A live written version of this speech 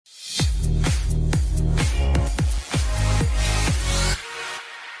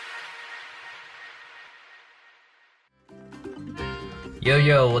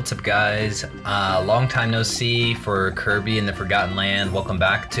Yo, what's up guys? Long time no see for Kirby and the Forgotten Land. Welcome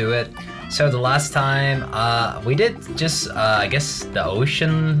back to it. So the last time, we did just, I guess, the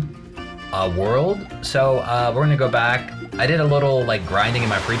ocean world. So we're gonna go back. I did a little like grinding in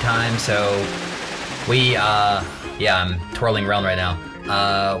my free time, so we, yeah, I'm twirling around right now.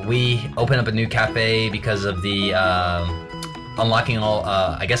 We opened up a new cafe because of the unlocking all,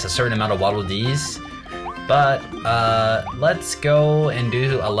 I guess, a certain amount of Waddle Dees. But let's go and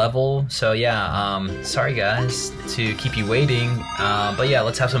do a level. So yeah, sorry guys to keep you waiting. But yeah,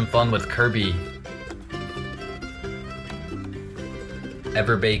 let's have some fun with Kirby.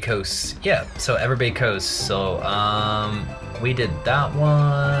 Everbay Coast. Yeah, so Everbay Coast. So we did that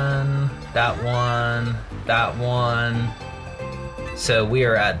one, that one, that one. So we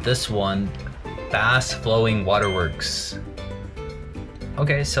are at this one, Fast Flowing Waterworks.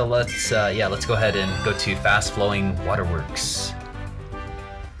 Okay, so let's yeah, let's go ahead and go to Fast Flowing Waterworks.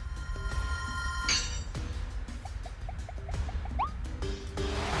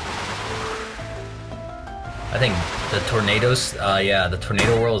 I think the tornadoes, yeah, the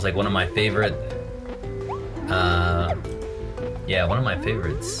tornado world is like one of my favorite, yeah, one of my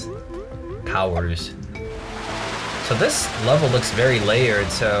favorites powers. So this level looks very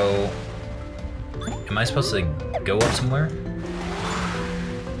layered, so am I supposed to go up somewhere?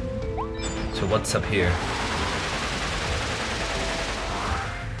 So what's up here?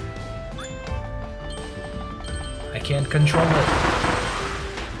 I can't control it.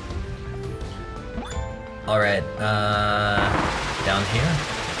 Alright, down here?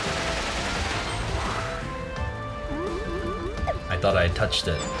 I thought I touched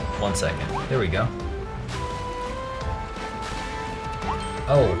it. 1 second. There we go.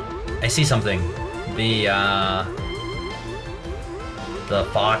 Oh, I see something. The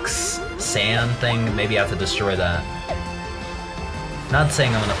fox sand thing, maybe I have to destroy that. Not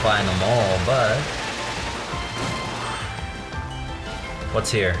saying I'm gonna find them all, but...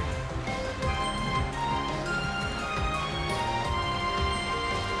 What's here?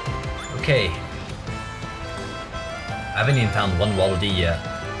 Okay. I haven't even found one Waddle Dee yet.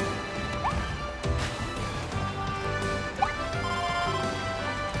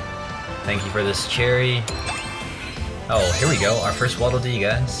 Thank you for this cherry. Oh, here we go, our first Waddle Dee,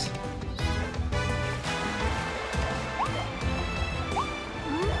 guys.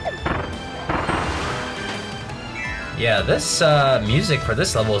 Yeah, this music for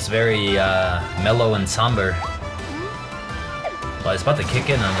this level is very mellow and somber. Well, it's about to kick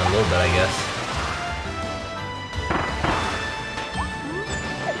in a little bit, I guess.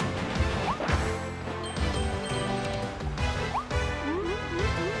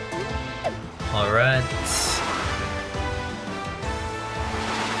 Alright.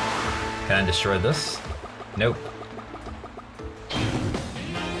 Can I destroy this? Nope.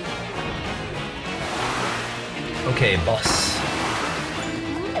 Okay, boss.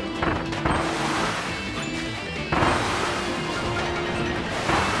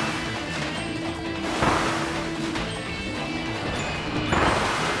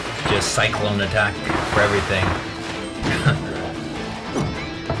 Just cyclone attack for everything.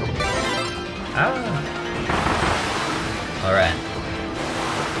 Ah. Alright.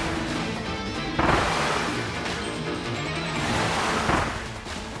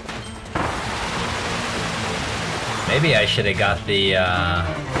 Maybe I should have got the,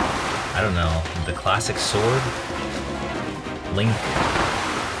 I don't know, the classic sword? Link.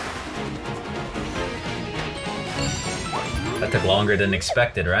 That took longer than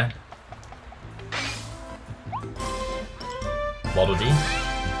expected, right? Waddle Dee?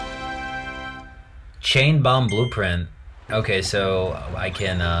 Chain Bomb Blueprint. Okay, so I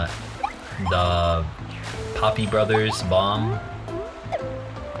can, the Poppy Brothers bomb.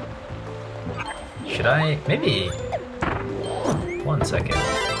 Should I, maybe... 1 second.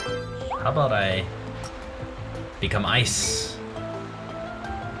 How about I become ice?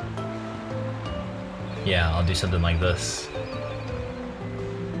 Yeah, I'll do something like this.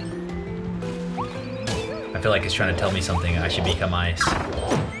 I feel like it's trying to tell me something. I should become ice.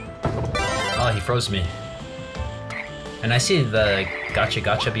 Oh, he froze me. And I see the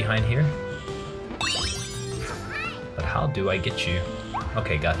gotcha behind here. But how do I get you?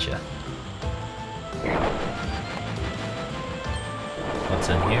 Okay, gotcha. What's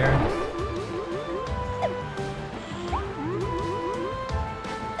in here?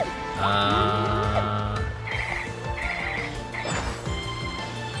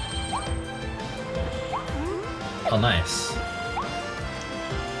 Oh, nice. A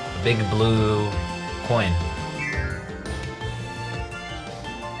big blue coin.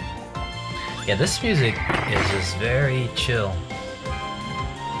 Yeah, this music is just very chill.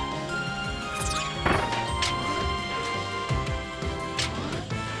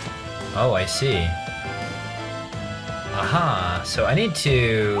 Oh, I see. Aha, so I need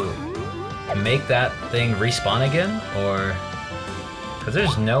to make that thing respawn again, or... Because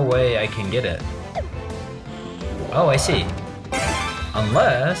there's no way I can get it. Oh, I see.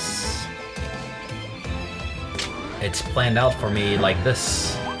 Unless... it's planned out for me like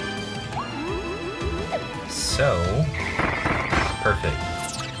this. So... perfect.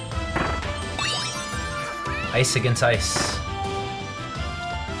 Ice against ice.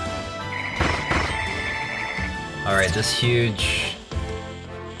 Alright, this huge...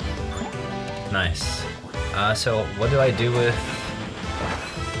 nice. So what do I do with...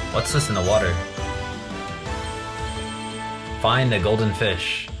 what's this in the water? Find a golden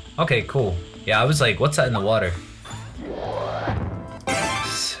fish. Okay, cool. Yeah, I was like, what's that in the water?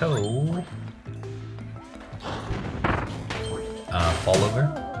 So... fall over?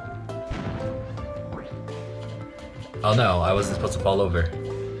 Oh no, I wasn't supposed to fall over.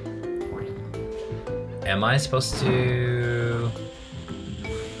 Am I supposed to...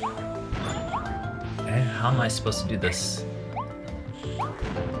 how am I supposed to do this?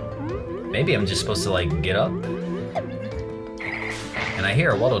 Maybe I'm just supposed to like get up? And I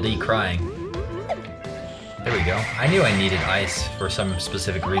hear Waddle Dee crying. There we go. I knew I needed ice for some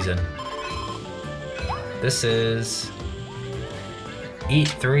specific reason. This is... eat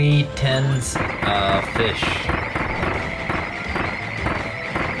 3 tens fish.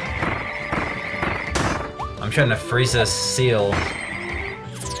 I'm trying to freeze this seal,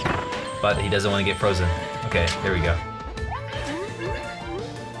 but he doesn't want to get frozen. Okay, there we go.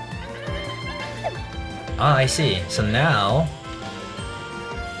 Ah, I see. So now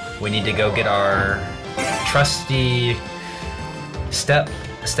we need to go get our trusty step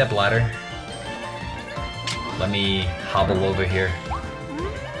ladder. Let me hobble over here.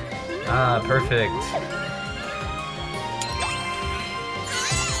 Ah, perfect.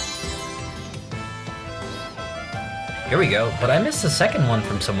 Here we go, but I missed the second one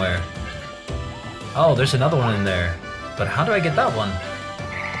from somewhere. Oh, there's another one in there. But how do I get that one?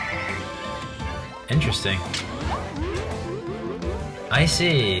 Interesting. I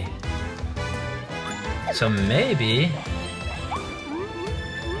see. So maybe...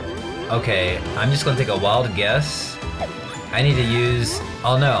 okay, I'm just gonna take a wild guess. I need to use...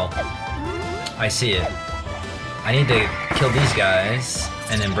 oh no. I see it. I need to kill these guys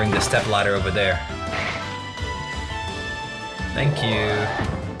and then bring the step ladder over there. Thank you.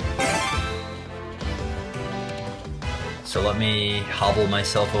 So let me hobble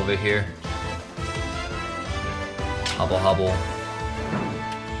myself over here. Hobble, hobble.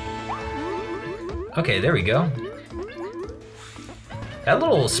 Okay, there we go. That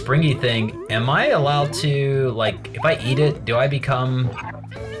little springy thing, am I allowed to, like, if I eat it, do I become,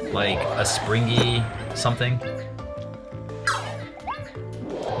 like, a springy something?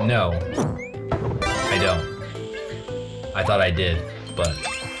 No. I don't. I thought I did, but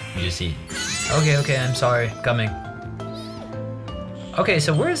you just eat. Okay, okay, I'm sorry. Coming. Okay,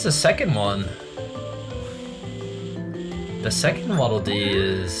 so where's the second one? The second Waddle Dee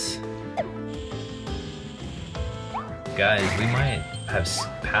is... guys, we might have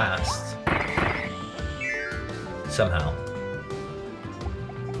passed. Somehow.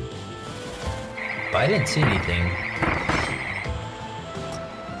 But I didn't see anything.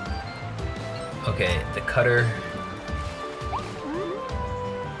 Okay, the cutter.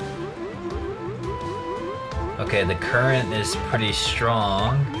 Okay, the current is pretty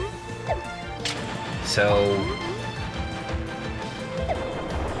strong. So...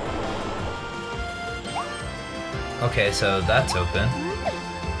 okay, so that's open.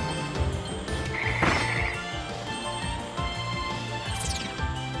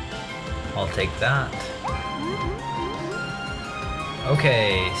 I'll take that.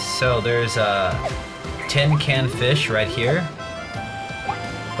 Okay, so there's a tin can fish right here.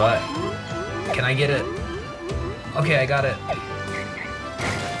 But, can I get it? Okay, I got it.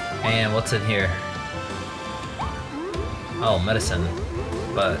 And what's in here? Oh, medicine.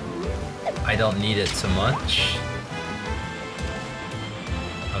 But I don't need it so much.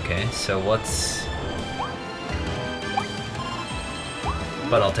 Okay, so what's...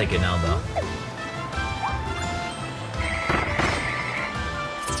 but I'll take it now though.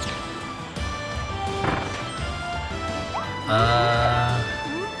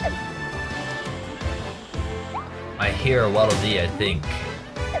 I hear a Waddle Dee, I think.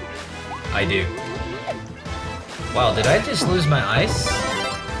 I do. Wow, did I just lose my ice?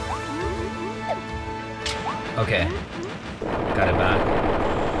 Okay. Got it back.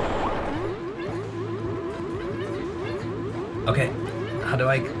 Okay. How do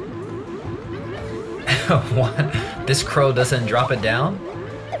I... what? This crow doesn't drop it down?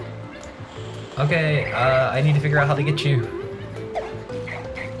 Okay, I need to figure out how to get you.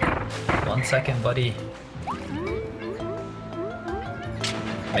 1 second, buddy.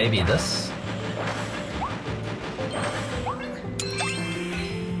 Maybe this?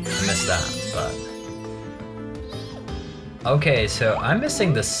 I missed that, but... Okay, so I'm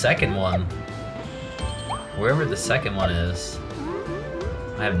missing the second one. Wherever the second one is.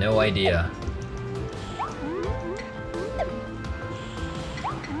 I have no idea.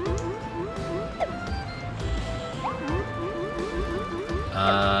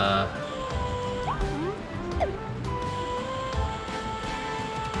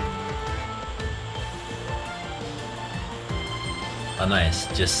 Oh nice,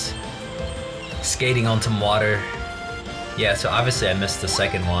 just skating on some water. Yeah, so obviously I missed the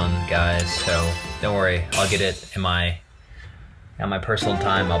second one, guys, so don't worry, I'll get it in my personal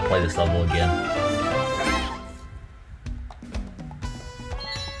time. I'll play this level again.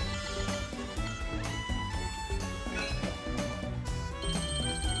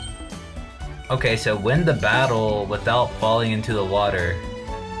 Okay, so win the battle without falling into the water.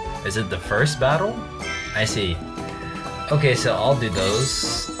 Is it the first battle? I see. Okay, so I'll do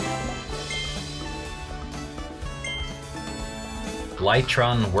those.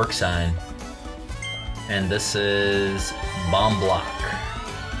 Lightron work sign. And this is bomb block.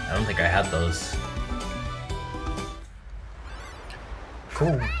 I don't think I had those.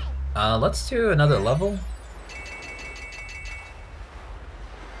 Cool. Let's do another level.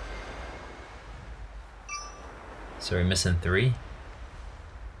 So we're missing 3.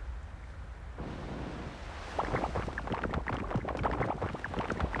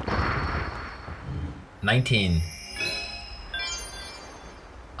 $19.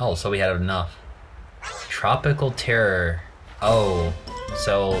 Oh, so we had enough. Tropical Terror. Oh,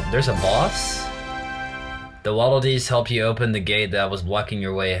 so there's a boss? The Waddle Dees help you open the gate that was blocking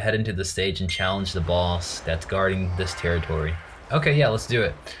your way. Head into the stage and challenge the boss that's guarding this territory. Okay, yeah, let's do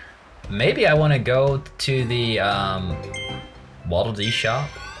it. Maybe I want to go to the Waddle Dee shop,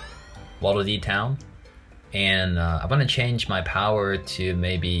 Waddle Dee town, and I want to change my power to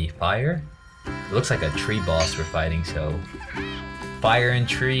maybe fire. It looks like a tree boss we're fighting, so fire and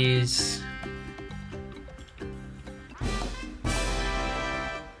trees.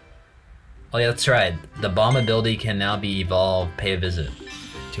 Oh yeah, that's right. The bomb ability can now be evolved. Pay a visit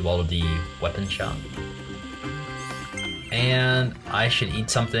to Waddle Dee weapon shop. And I should eat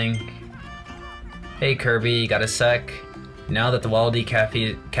something. Hey Kirby, got a sec? Now that the Waddle Dee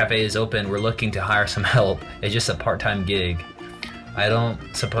cafe is open, we're looking to hire some help. It's just a part-time gig. I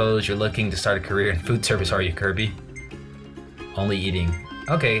don't suppose you're looking to start a career in food service, are you, Kirby? Only eating.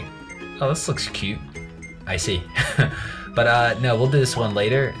 Okay. Oh, this looks cute. I see. But no, we'll do this one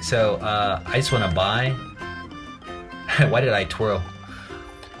later. So I just want to buy. Why did I twirl?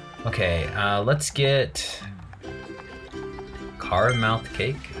 Okay, let's get carved mouth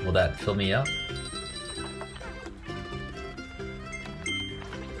cake. Will that fill me up?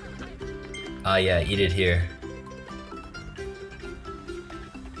 Oh yeah, eat it here.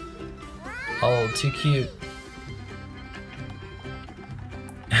 Oh, too cute.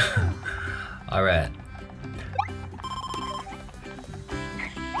 Alright.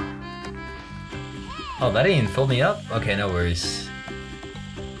 Oh, that didn't fill me up? Okay, no worries.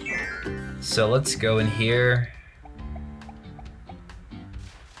 So let's go in here.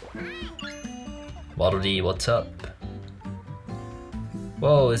 Waddle Dee, what's up?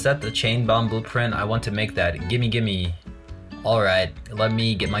 Whoa, is that the chain bomb blueprint? I want to make that. Gimme, gimme. Alright, let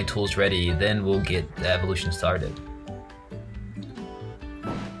me get my tools ready, then we'll get the evolution started.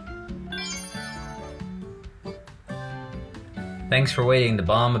 Thanks for waiting. The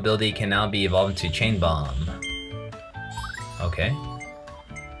bomb ability can now be evolved into chain bomb. Okay.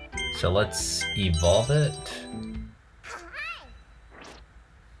 So let's evolve it.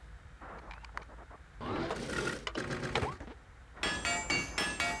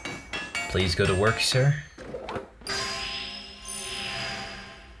 Please go to work, sir.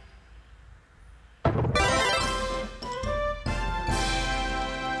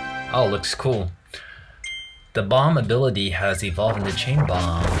 Oh, looks cool. The bomb ability has evolved into chain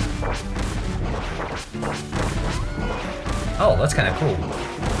bomb. Oh, that's kind of cool.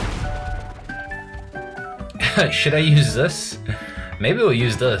 Should I use this? Maybe we'll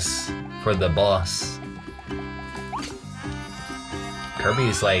use this for the boss.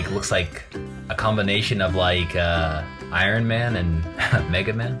 Kirby's like, looks like a combination of like Iron Man and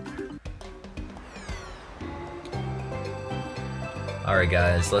Mega Man. Alright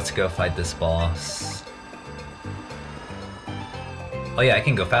guys, let's go fight this boss. Oh yeah, I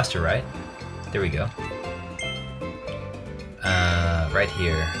can go faster, right? There we go. right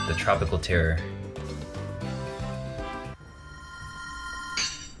here, the Tropical Terror.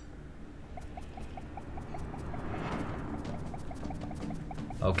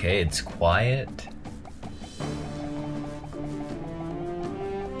 Okay, it's quiet.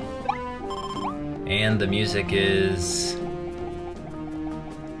 And the music is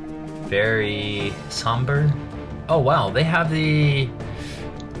very somber. Oh wow, they have the...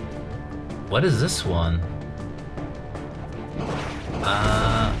 What is this one?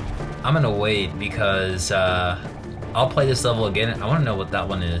 I'm gonna wait because I'll play this level again. I wanna know what that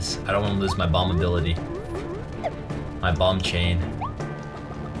one is. I don't wanna lose my bomb ability. My bomb chain.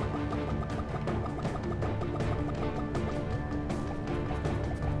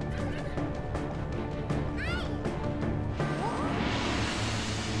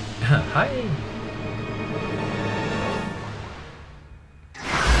 Hi.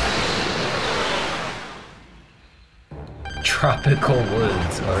 Tropical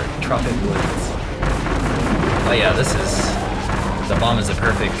Woods, or Tropic Woods. Oh yeah, this is... The bomb is a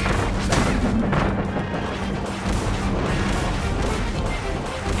perfect...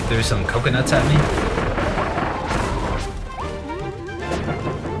 He threw some coconuts at me?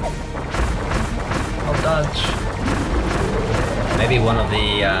 I'll dodge. Maybe one of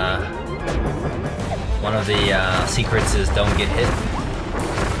the secrets is don't get hit.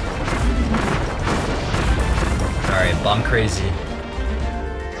 Alright, bomb crazy.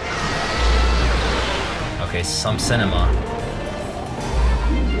 Okay, some cinema.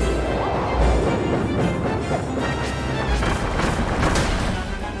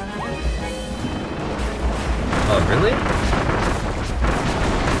 Oh, really?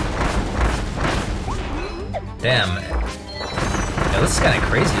 Damn. Yeah, this is kind of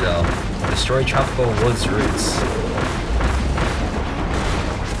crazy though. Destroy Tropical Woods roots.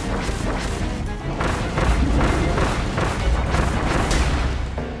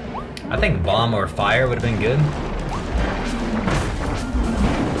 I think bomb or fire would have been good.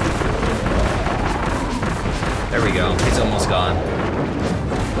 There we go. He's almost gone.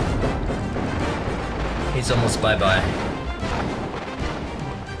 He's almost bye-bye.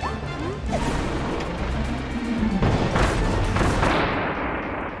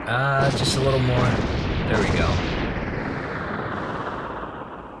 Just a little more. There we go.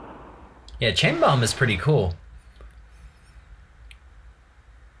 Yeah, chain bomb is pretty cool.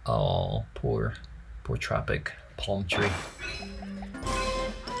 Oh, poor tropic palm tree.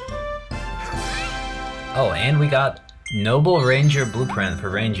 Oh, and we got Noble Ranger Blueprint for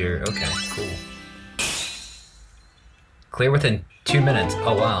Ranger. Okay, cool. Clear within 2 minutes.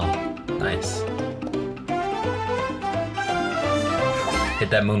 Oh wow, nice. Hit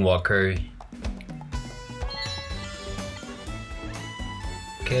that moonwalk, Kirby.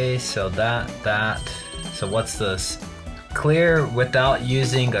 Okay, so so what's this? Clear without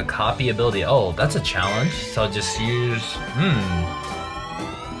using a copy ability. Oh, that's a challenge. So just use,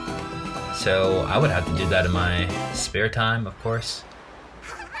 So I would have to do that in my spare time, of course.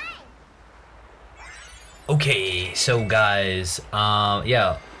 Okay, so guys,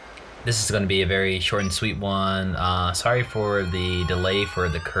 yeah, this is gonna be a very short and sweet one. Sorry for the delay for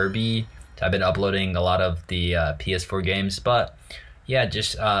the Kirby. I've been uploading a lot of the PS4 games, but yeah,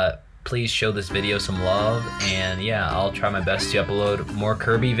 just please show this video some love, and yeah, I'll try my best to upload more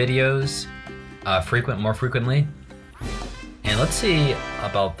Kirby videos more frequently. And let's see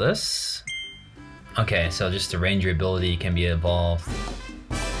about this. Okay, so just the Ranger ability can be evolved.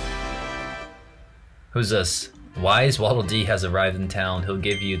 Who's this? Wise Waddle Dee has arrived in town. He'll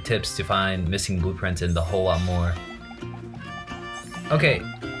give you tips to find missing blueprints and a whole lot more. Okay.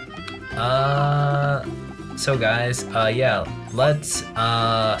 So guys, yeah, let's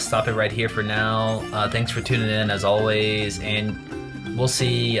stop it right here for now. Thanks for tuning in as always, and we'll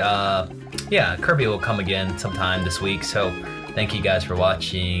see, yeah, Kirby will come again sometime this week, so thank you guys for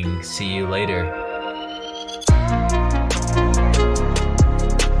watching. See you later.